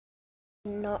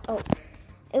No, oh,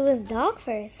 it was dark for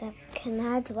a second.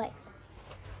 I had to wait.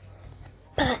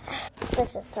 But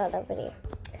let's just start our video.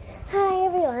 Hi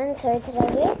everyone. So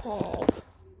today we are playing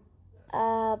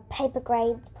Paper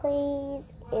Grades,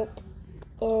 Please. It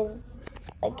is,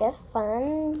 I guess,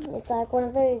 fun. It's like one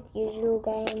of those usual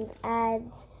games,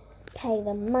 ads, pay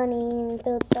the money and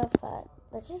build stuff. But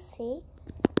let's just see.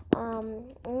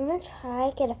 I'm gonna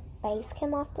try get a face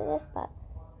cam after this, but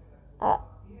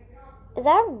is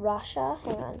that Russia?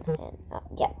 Hang on.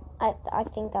 Yeah, I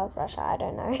think that was Russia. I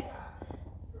don't know.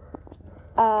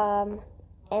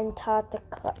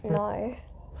 Antarctica. No.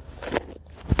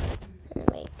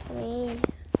 Wait, can we?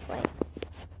 Wait,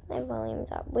 my volume's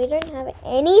up. We don't have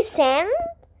any sound.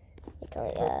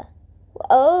 Italy.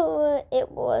 Oh,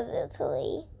 it was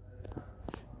Italy.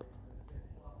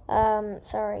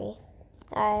 Sorry.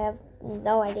 I have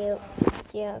no idea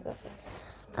geography.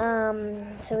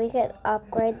 So we could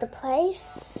upgrade the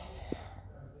place.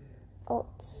 Oh,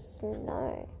 it's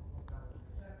no.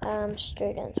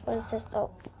 Students. What is this?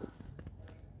 Oh,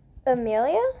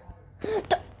 Amelia?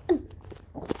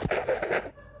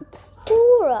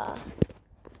 Dora.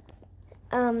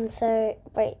 So,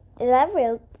 wait, is that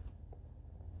real?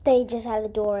 They just had a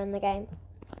door in the game.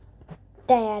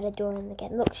 They had a door in the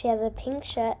game. Look, she has a pink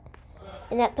shirt.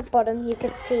 And at the bottom, you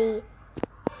could see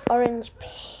orange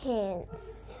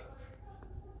pants.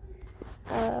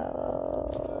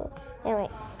 Oh. Anyway.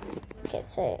 Okay,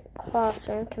 so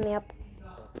classroom coming up.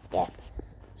 Yeah.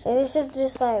 So this is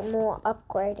just like more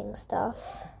upgrading stuff.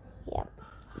 Yep.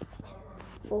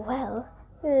 Well,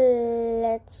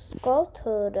 let's go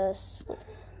to the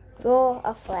draw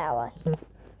a flower.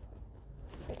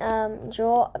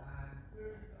 Draw.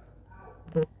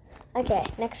 Okay,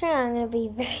 next round I'm gonna be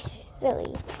very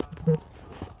silly.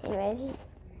 You ready?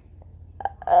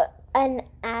 An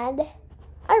ad.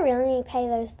 I really need to pay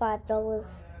those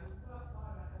 $5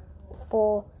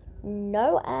 for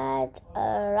no ads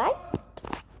right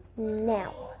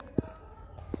now.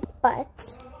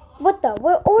 But what the?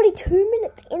 We're already 2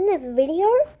 minutes in this video.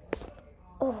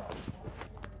 Oh.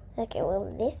 Okay, well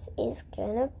this is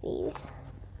gonna be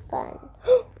fun.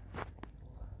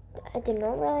 I did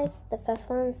not realize the first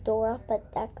one's Dora,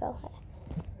 but that girl had it.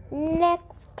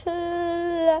 Next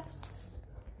class.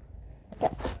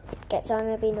 Okay, so I'm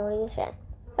gonna be naughty this round.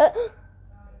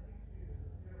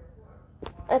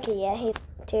 Okay, yeah, he's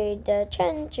to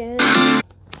detention.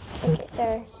 Okay,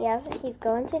 so he's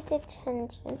going to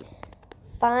detention.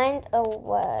 Find a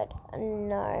word.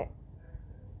 No.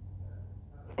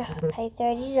 Pay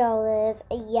 $30.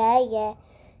 Yeah.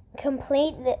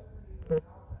 Complete the.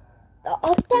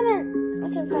 Oh, damn it! I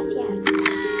should press yes.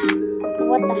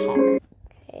 What the heck?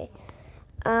 Okay.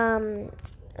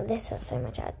 This has so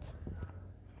much ads.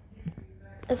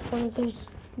 It's one of those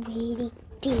really,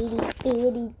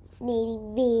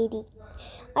 needy.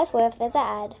 I swear if there's an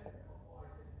ad.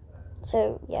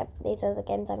 So, yeah, these are the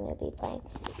games I'm going to be playing.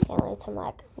 Download some,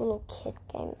 like, little kid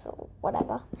games or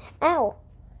whatever. Ow!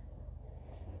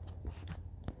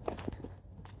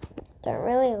 Don't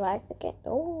really like the game.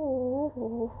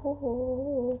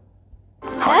 Oh.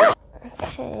 Ah!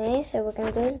 Okay, so we're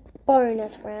going to do this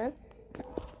bonus round.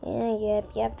 Yeah,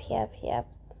 yep.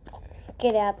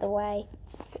 Get out the way.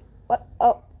 What?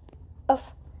 Oh.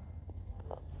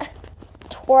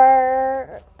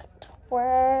 Twerk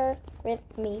with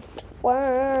me.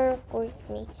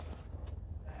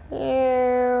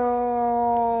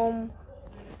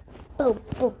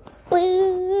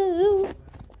 Boo.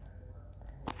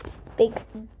 Big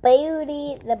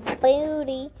booty, the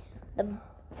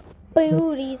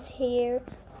booty's here.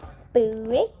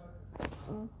 Booty.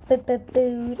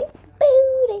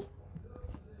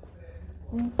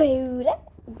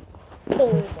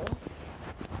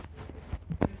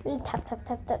 Tap.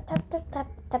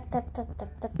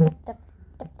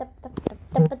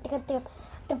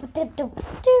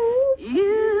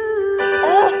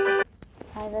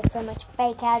 Why is there so much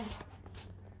fake ads?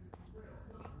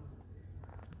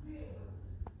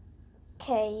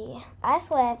 Okay, I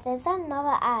swear if there's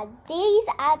another ad, these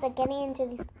ads are getting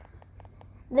into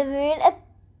the moon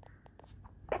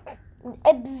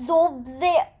absorbs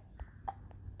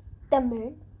the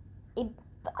moon.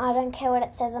 I don't care what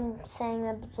it says. I'm saying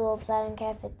absorbs. I don't care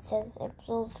if it says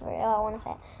absorbs for real. I want to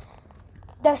say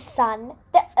the sun,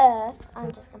 the earth.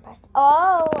 I'm just gonna press.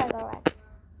 Oh, I got it right.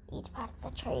 Each part of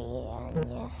the tree.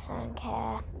 And yes, I don't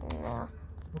care. No.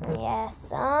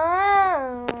 Yes.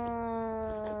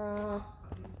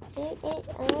 See it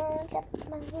all up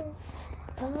my hill.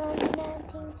 Born in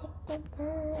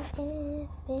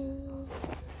 1965.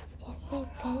 Jeffrey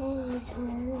Bezos.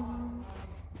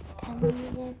 Come on,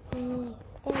 Jeffrey.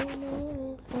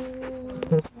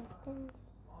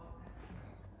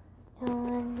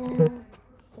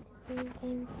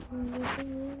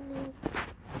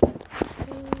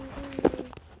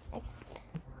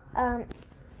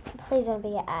 Please don't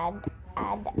be add.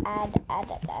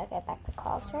 Okay, back to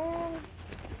classroom.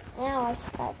 Now I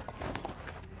start myself.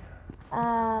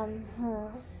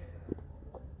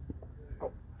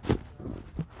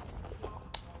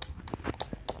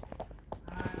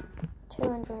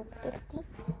 250,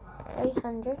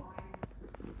 300.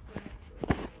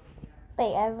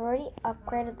 Wait, I've already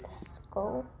upgraded the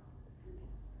school.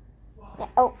 Yeah,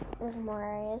 oh, there's more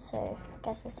areas, so I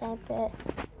guess the same bit.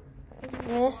 Is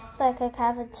this like a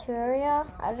cafeteria?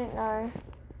 I don't know.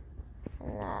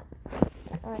 And that.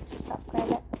 Let's just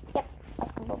upgrade it. Yep,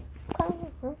 that's cool.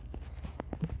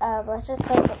 Let's just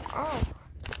play some. Ah,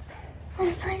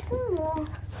 let's play some more.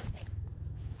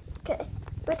 Okay,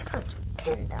 which country?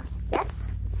 Canada. Yes.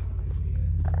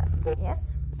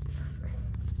 Yes.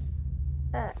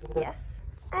 Yes.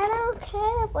 I don't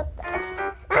care what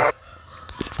the.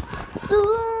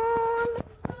 Soon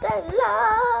the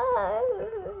love.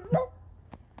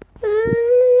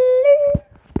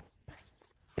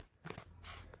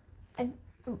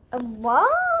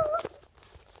 What?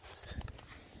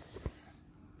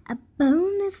 A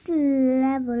bonus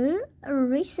level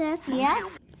recess,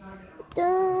 yes.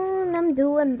 I'm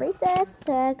doing recess,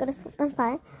 so I gotta stop them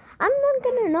fine. I'm not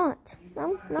gonna not.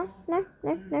 No,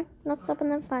 not stopping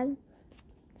them fine.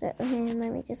 So, okay,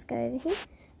 let me just go over here.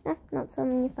 No, not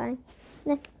stopping you fine.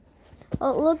 No.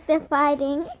 Oh, look, they're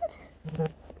fighting.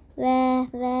 There.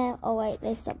 Oh, wait,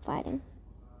 they stopped fighting.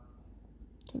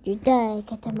 Did you die?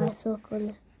 Get to my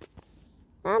circle.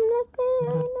 I'm not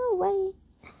gonna, no way.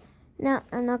 No,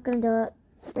 I'm not gonna do it.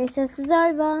 Recess is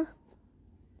over.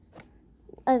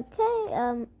 Okay,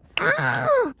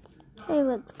 Okay,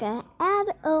 let's get out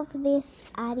of this.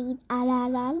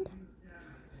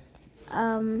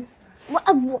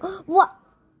 What?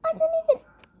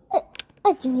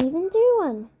 I didn't even do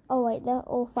one. Oh wait, they're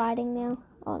all fighting now.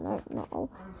 Oh no, not all.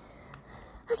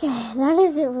 Okay, that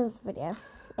is it for this video.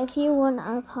 If you want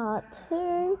a part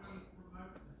 2,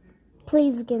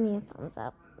 please give me a thumbs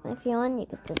up. If you want, you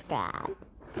can subscribe.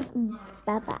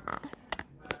 Bye bye.